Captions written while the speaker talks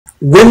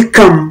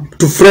Welcome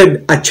to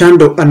Fred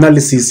Achando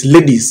Analysis,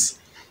 ladies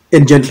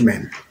and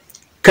gentlemen.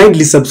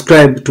 Kindly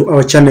subscribe to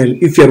our channel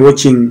if you are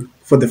watching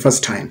for the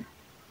first time.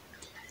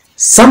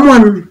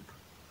 Someone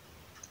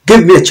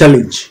gave me a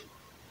challenge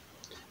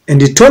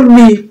and he told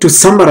me to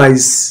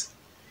summarize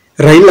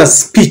Raila's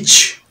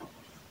speech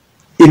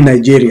in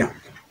Nigeria.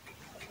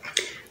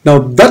 Now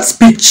that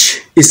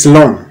speech is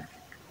long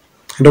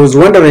and I was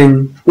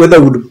wondering whether I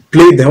would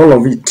play the whole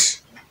of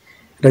it.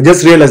 And I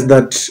just realized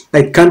that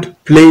I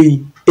can't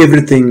play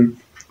everything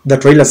that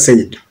Raila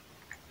said.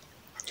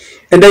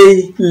 And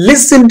I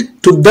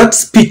listened to that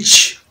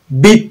speech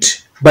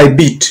bit by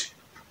bit.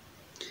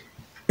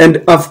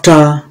 And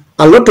after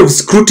a lot of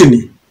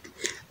scrutiny,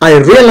 I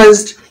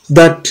realized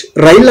that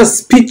Raila's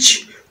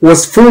speech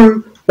was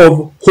full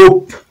of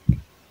hope,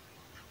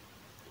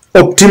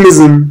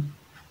 optimism,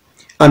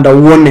 and a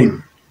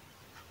warning.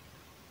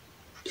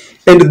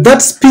 And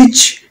that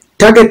speech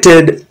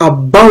targeted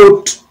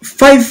about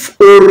five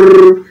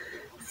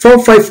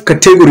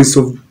categories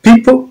of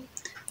people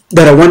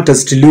that I want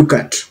us to look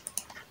at.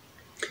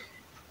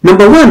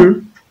 Number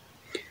one,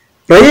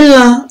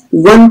 Raila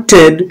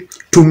wanted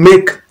to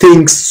make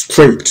things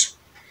straight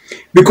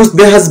because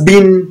there has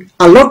been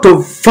a lot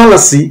of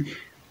fallacy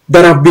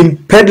that have been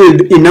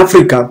peddled in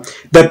Africa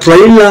that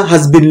Raila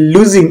has been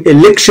losing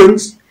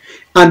elections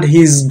and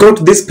he's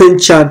got this pen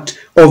chart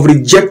of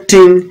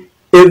rejecting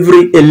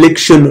every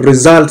election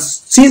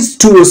results since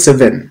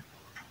 2007.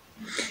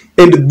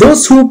 And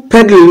those who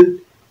peddle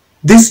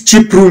this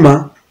cheap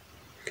rumor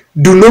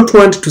do not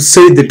want to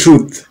say the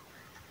truth.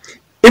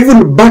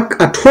 Even back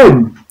at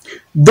home,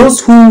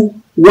 those who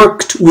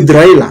worked with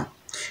Raila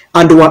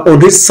and were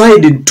on his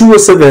side in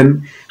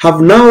 2007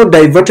 have now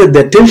diverted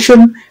their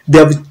attention. They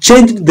have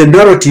changed the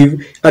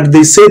narrative and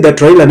they say that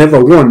Raila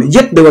never won.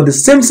 Yet they were the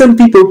same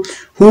people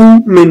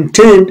who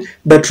maintained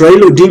that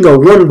Raila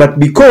Odinga won, but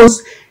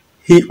because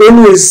he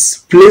always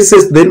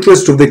places the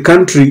interest of the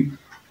country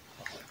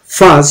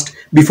first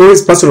before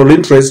his personal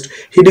interest,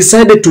 he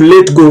decided to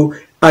let go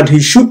and he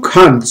shook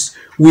hands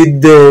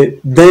with the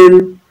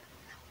then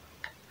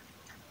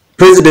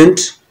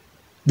president,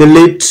 the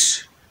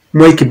late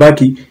Mwai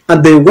Kibaki,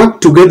 and they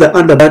worked together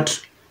under that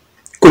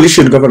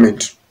coalition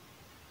government.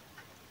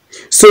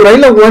 So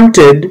Raila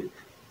wanted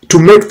to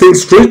make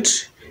things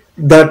straight,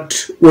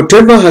 that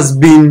whatever has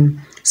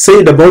been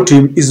said about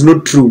him is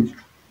not true.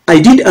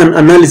 I did an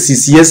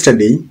analysis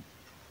yesterday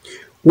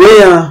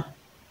where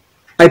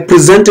I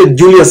presented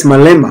Julius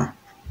Malema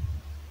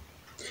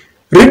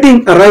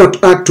reading a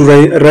riot act to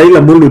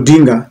Raila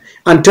Odinga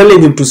and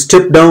telling him to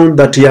step down,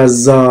 that he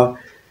has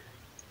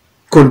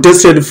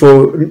contested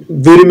for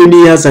very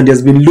many years and he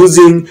has been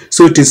losing,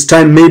 so it is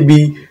time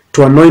maybe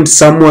to anoint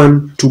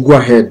someone to go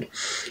ahead.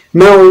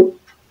 Now,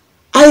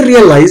 I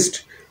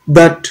realized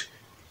that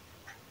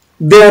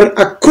there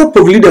are a group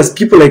of leaders,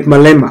 people like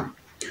Malema,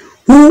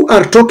 who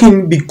are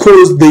talking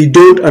because they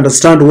don't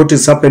understand what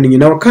is happening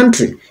in our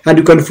country, and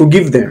you can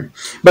forgive them.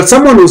 But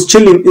someone was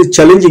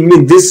challenging me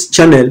in this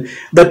channel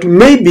that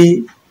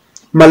maybe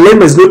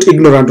Malema is not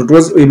ignorant of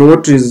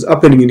what is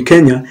happening in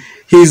Kenya.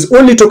 He is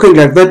only talking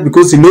like that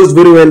because he knows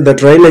very well that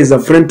Raila is a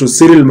friend to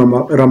Cyril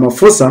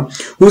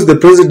Ramaphosa, who is the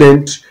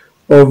president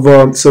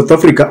of South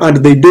Africa, and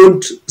they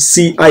don't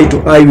see eye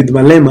to eye with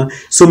Malema.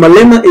 So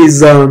Malema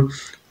is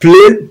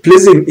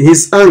placing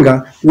his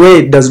anger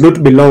where it does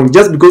not belong,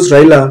 just because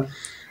Raila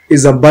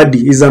is a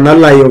buddy, is an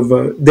ally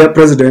of their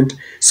president,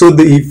 so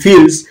he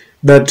feels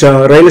that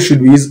Raila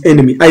should be his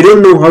enemy. I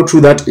don't know how true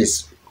that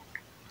is.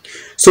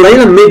 So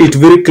Raila made it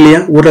very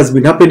clear what has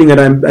been happening,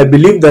 and I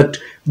believe that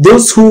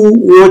those who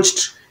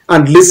watched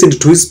and listened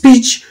to his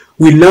speech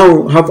will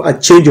now have a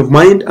change of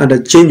mind and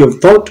a change of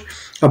thought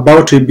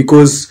about him,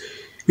 because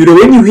you know,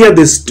 when you hear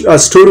this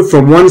story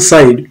from one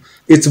side,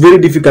 it's very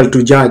difficult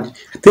to judge.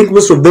 I think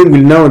most of them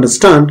will now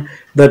understand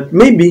that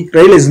maybe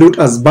Raila is not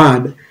as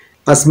bad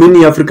as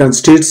many African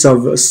states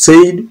have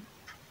said,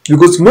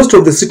 because most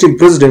of the sitting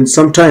presidents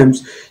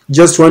sometimes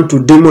just want to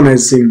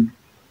demonize him.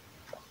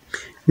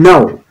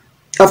 Now,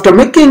 after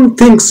making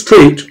things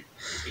straight,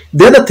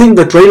 the other thing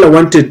that Raila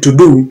wanted to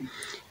do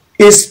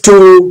is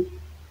to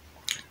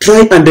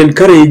try and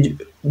encourage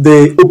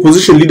the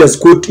opposition leaders,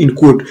 quote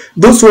unquote,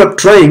 those who are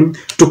trying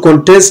to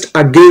contest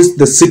against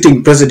the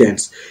sitting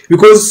presidents.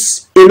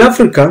 Because in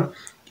Africa,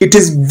 it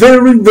is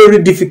very,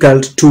 very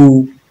difficult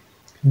to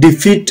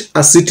defeat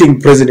a sitting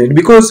president,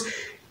 because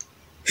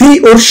he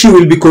or she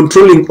will be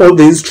controlling all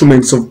the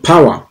instruments of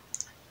power.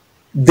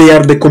 They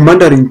are the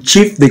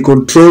commander-in-chief, they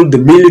control the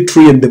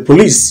military and the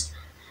police.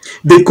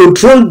 They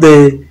control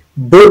the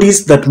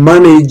bodies that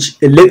manage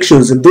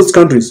elections in those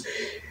countries.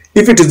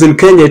 If it is in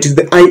Kenya, it is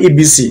the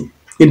IEBC,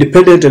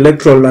 Independent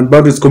Electoral and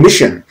Boundaries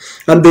Commission,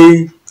 and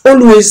they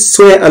always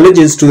swear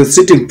allegiance to the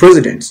sitting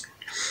presidents.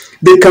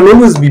 They can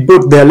always be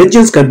bought, their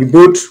allegiance can be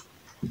bought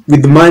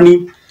with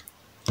money,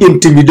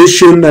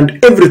 intimidation,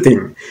 and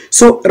everything.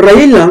 So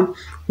Raila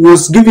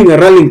was giving a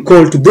rallying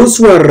call to those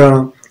who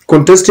are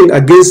contesting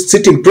against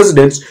sitting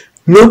presidents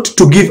not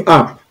to give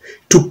up,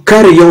 to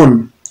carry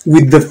on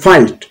with the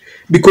fight,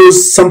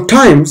 because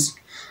sometimes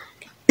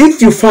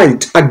if you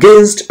fight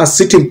against a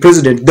sitting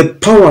president, the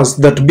powers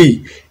that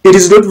be, it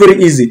is not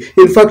very easy.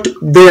 In fact,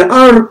 there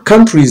are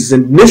countries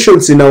and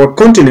nations in our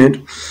continent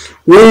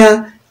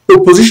where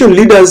opposition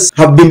leaders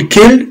have been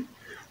killed,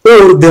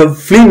 or they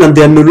have fled and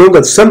they are no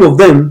longer. Some of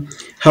them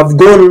have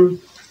gone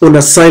on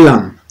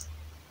asylum.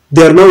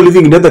 They are now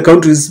living in other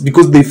countries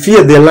because they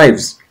fear their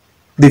lives.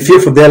 They fear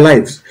for their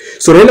lives.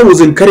 So Raila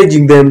was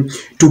encouraging them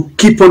to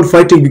keep on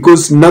fighting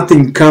because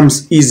nothing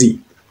comes easy.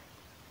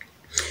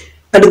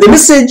 And the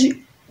message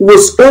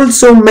was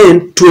also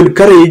meant to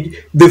encourage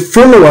the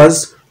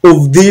followers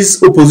of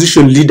these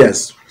opposition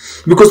leaders.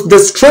 Because the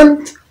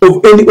strength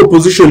of any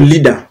opposition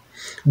leader,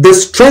 the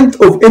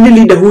strength of any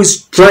leader who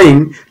is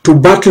trying to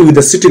battle with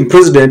the sitting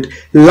president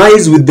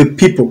lies with the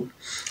people.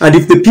 And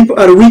if the people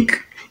are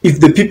weak, if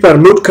the people are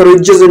not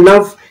courageous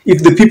enough,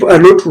 if the people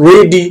are not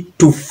ready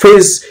to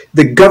face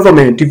the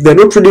government, if they're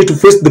not ready to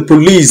face the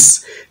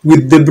police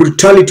with the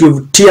brutality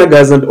of tear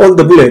gas and all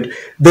the bullet,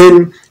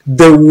 then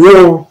the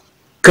war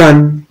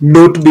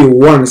cannot be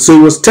won. So he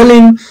was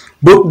telling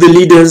both the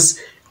leaders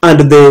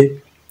and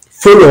the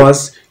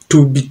followers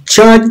to be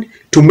charged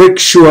to make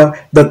sure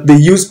that they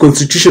use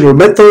constitutional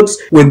methods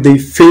when they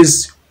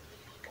face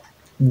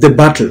the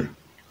battle.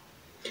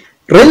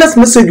 Raila's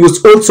message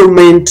was also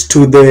meant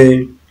to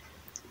the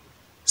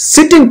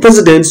sitting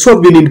presidents who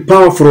have been in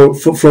power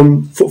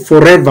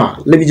forever,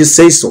 let me just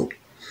say so.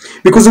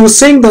 Because he was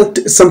saying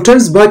that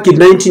sometimes back in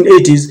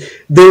 1980s,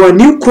 there were a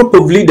new crop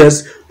of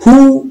leaders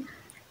who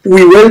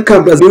we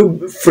welcomed as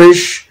new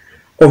fresh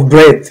of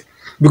breath,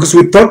 because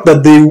we thought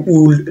that they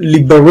would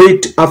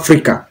liberate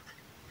Africa.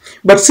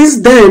 But since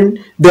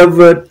then, they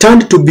have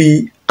turned to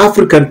be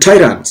African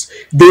tyrants.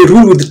 They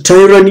rule with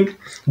tyranny,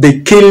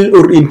 they kill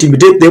or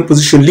intimidate the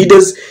opposition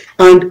leaders,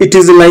 and it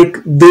is like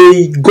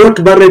they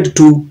got married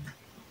to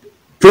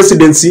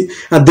presidency,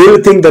 and the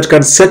only thing that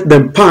can set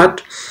them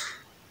apart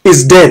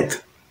is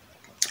death.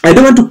 I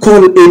don't want to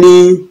call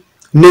any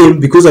name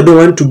because I don't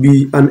want to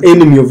be an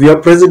enemy of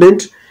your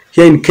president.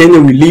 Here in Kenya,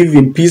 we live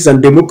in peace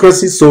and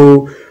democracy,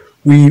 so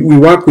we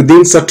work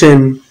within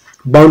certain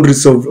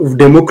boundaries of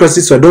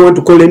democracy, so I don't want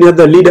to call any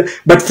other leader.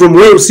 But from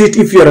where you sit,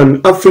 if you are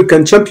an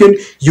African champion,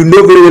 you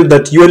know very well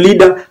that your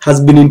leader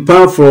has been in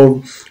power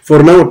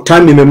for now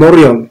time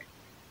immemorial.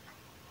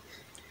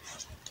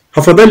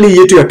 Afadhali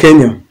yetu ya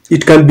Kenya,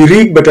 it can be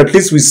rigged, but at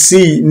least we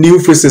see new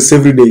faces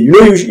every day. You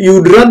know, you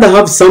would rather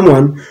have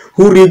someone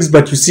who rigs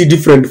but you see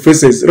different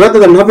faces, rather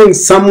than having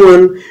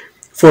someone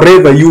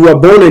forever. You were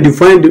born and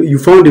you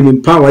found him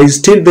in power, he's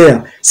still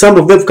there. Some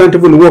of them can't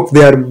even walk.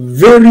 They are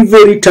very,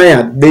 very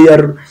tired. They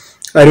are,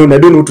 I don't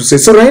know what to say.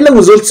 So Raila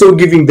was also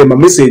giving them a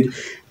message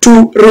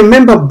to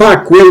remember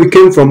back where we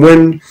came from,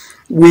 when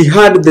we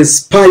had the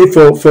spy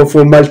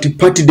for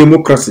multi-party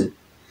democracy.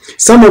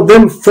 Some of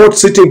them fought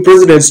sitting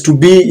presidents to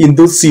be in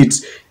those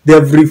seats. They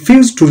have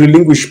refused to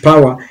relinquish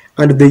power,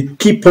 and they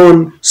keep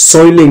on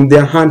soiling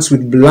their hands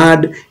with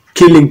blood,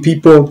 killing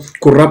people,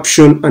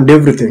 corruption, and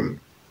everything.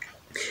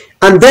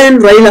 And then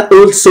Raila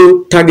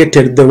also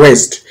targeted the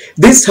West.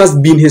 This has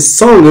been his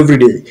song every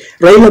day.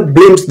 Raila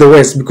blames the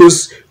West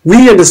because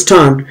we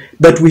understand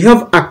that we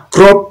have a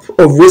crop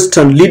of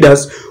Western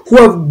leaders who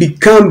have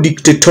become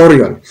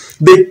dictatorial.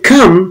 They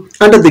come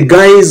under the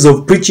guise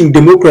of preaching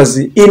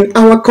democracy in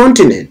our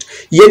continent.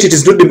 Yet it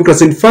is not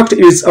democracy. In fact,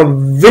 it is a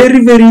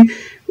very, very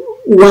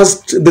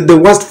the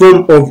worst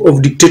form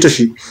of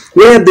dictatorship,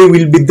 where they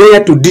will be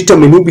there to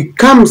determine who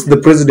becomes the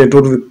president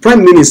or the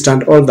prime minister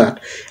and all that.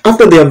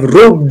 After they have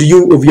robbed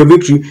you of your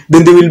victory,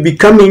 then they will be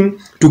coming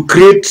to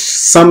create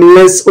some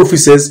less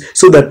offices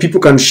so that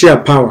people can share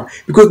power,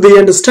 because they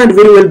understand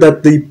very well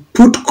that they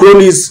put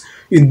cronies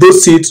in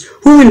those seats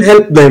who will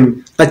help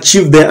them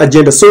achieve their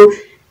agenda. So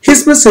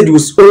his message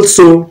was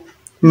also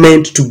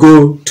meant to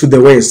go to the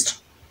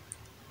West.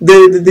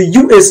 The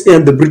USA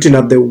and the Britain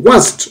are the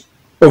worst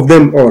of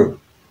them all.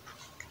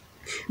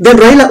 Then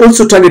Raila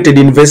also targeted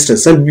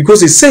investors, and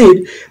because he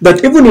said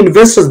that even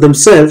investors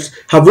themselves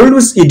have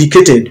always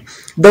indicated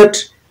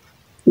that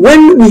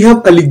when we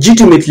have a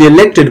legitimately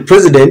elected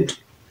president,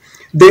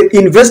 the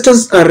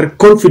investors are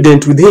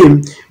confident with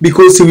him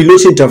because he will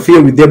not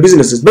interfere with their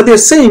businesses. But they're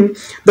saying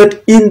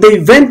that in the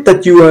event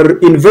that you are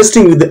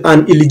investing with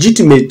an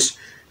illegitimate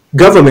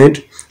government,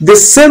 the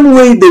same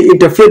way they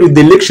interfered with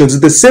the elections,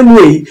 the same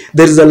way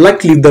there is a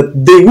likelihood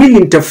that they will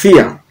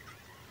interfere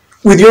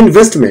with your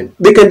investment.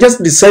 They can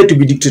just decide to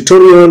be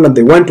dictatorial, and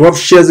they want to have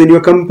shares in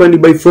your company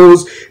by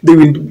force. They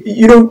will,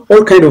 you know,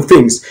 all kind of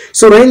things.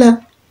 So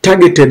Raila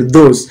targeted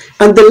those.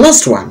 And the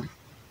last one,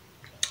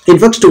 in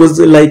fact, it was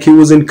like he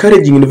was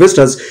encouraging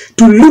investors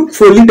to look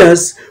for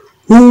leaders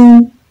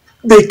who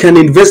they can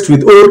invest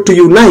with, or to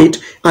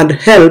unite and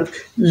help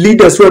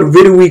leaders who are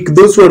very weak,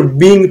 those who are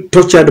being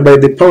tortured by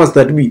the powers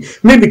that be,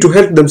 maybe to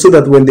help them so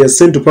that when they are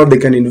sent to power, they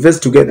can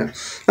invest together.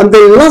 And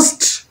the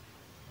last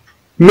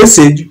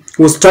message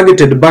was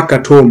targeted back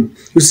at home.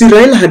 You see,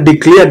 Raila had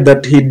declared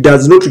that he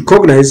does not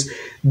recognize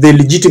the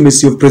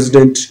legitimacy of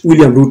President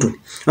William Ruto.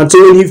 And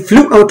so when he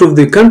flew out of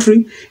the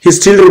country, he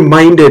still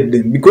reminded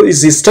them,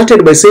 because he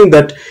started by saying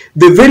that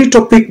the very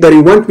topic that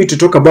he wants me to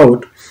talk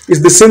about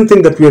is the same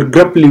thing that we are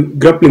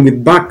grappling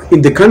with back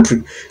in the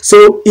country.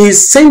 So he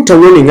sent a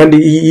warning, and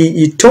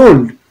he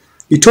told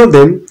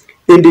them,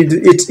 and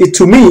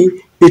to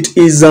me, it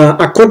is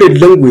a coded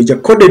language, a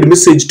coded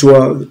message to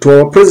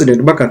our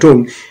president back at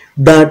home,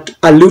 that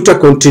a luta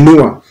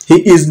continua.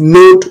 He is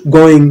not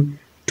going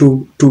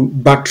to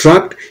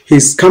backtrack.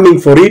 He's coming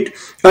for it,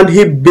 and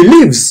he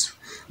believes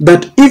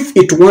that if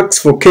it works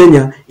for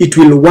Kenya, it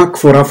will work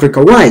for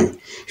Africa. Why?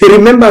 He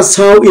remembers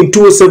how in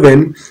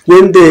 2007,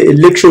 when the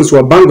elections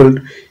were bungled,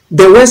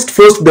 the West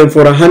forced them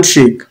for a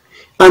handshake,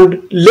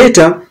 and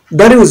later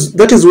that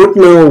is what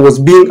now was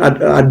being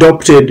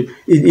adopted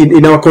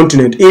in our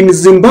continent. In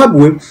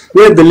Zimbabwe,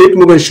 where the late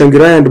Morgan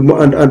Tsvangirai and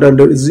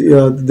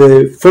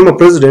the former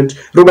president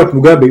Robert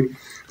Mugabe,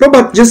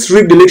 Robert just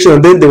rigged the election,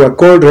 and then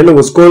Raila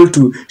was called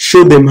to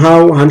show them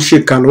how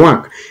handshake can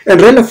work. And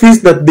Raila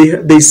feels that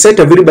they set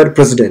a very bad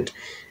precedent.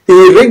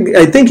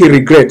 I think he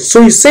regrets.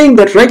 So he's saying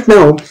that right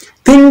now,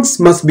 things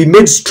must be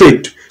made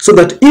straight, so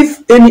that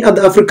if any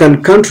other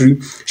African country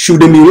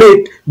should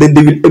emulate, then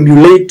they will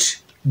emulate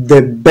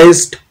the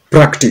best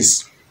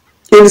practice.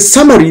 In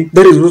summary,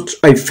 that is what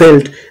I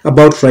felt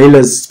about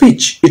Raila's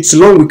speech. It's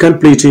long, we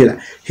can't play it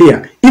here.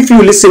 If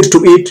you listened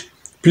to it,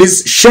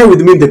 please share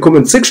with me in the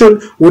comment section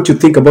what you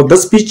think about the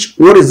speech.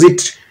 What is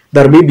it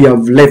that maybe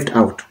I've left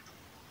out?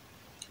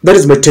 That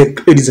is my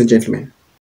take, ladies and gentlemen.